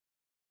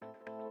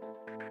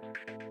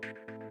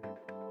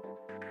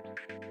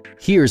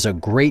Here's a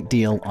great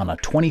deal on a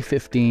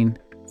 2015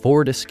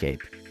 Ford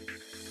Escape.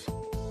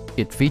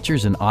 It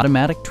features an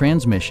automatic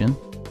transmission,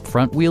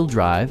 front-wheel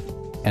drive,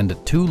 and a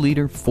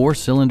 2-liter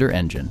 4-cylinder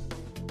engine.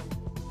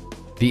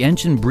 The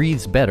engine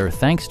breathes better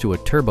thanks to a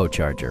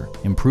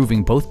turbocharger,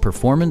 improving both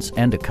performance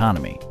and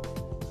economy.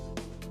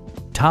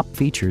 Top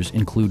features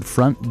include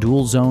front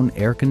dual-zone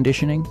air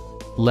conditioning,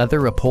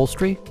 leather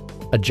upholstery,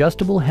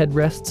 adjustable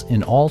headrests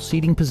in all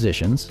seating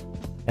positions,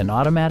 an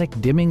automatic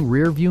dimming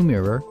rear-view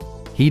mirror,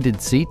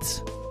 heated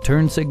seats,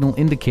 turn signal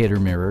indicator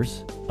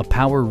mirrors, a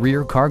power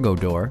rear cargo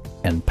door,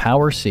 and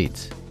power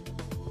seats.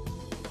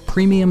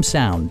 Premium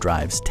sound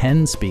drives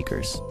 10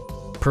 speakers,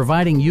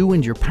 providing you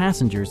and your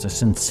passengers a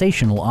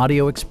sensational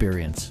audio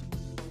experience.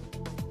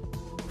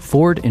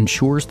 Ford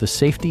ensures the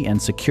safety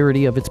and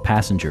security of its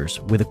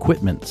passengers with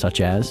equipment such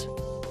as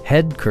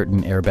head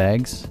curtain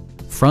airbags,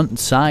 front and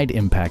side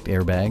impact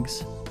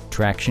airbags,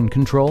 traction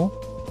control,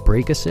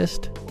 brake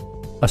assist,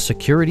 a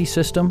security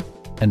system,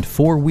 and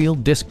 4-wheel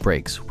disc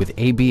brakes with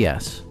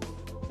ABS.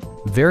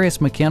 Various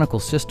mechanical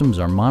systems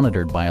are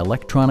monitored by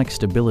electronic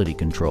stability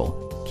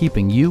control,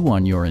 keeping you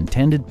on your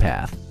intended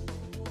path.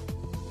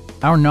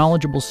 Our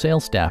knowledgeable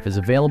sales staff is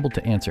available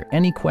to answer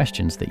any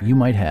questions that you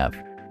might have.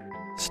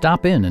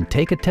 Stop in and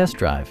take a test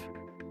drive.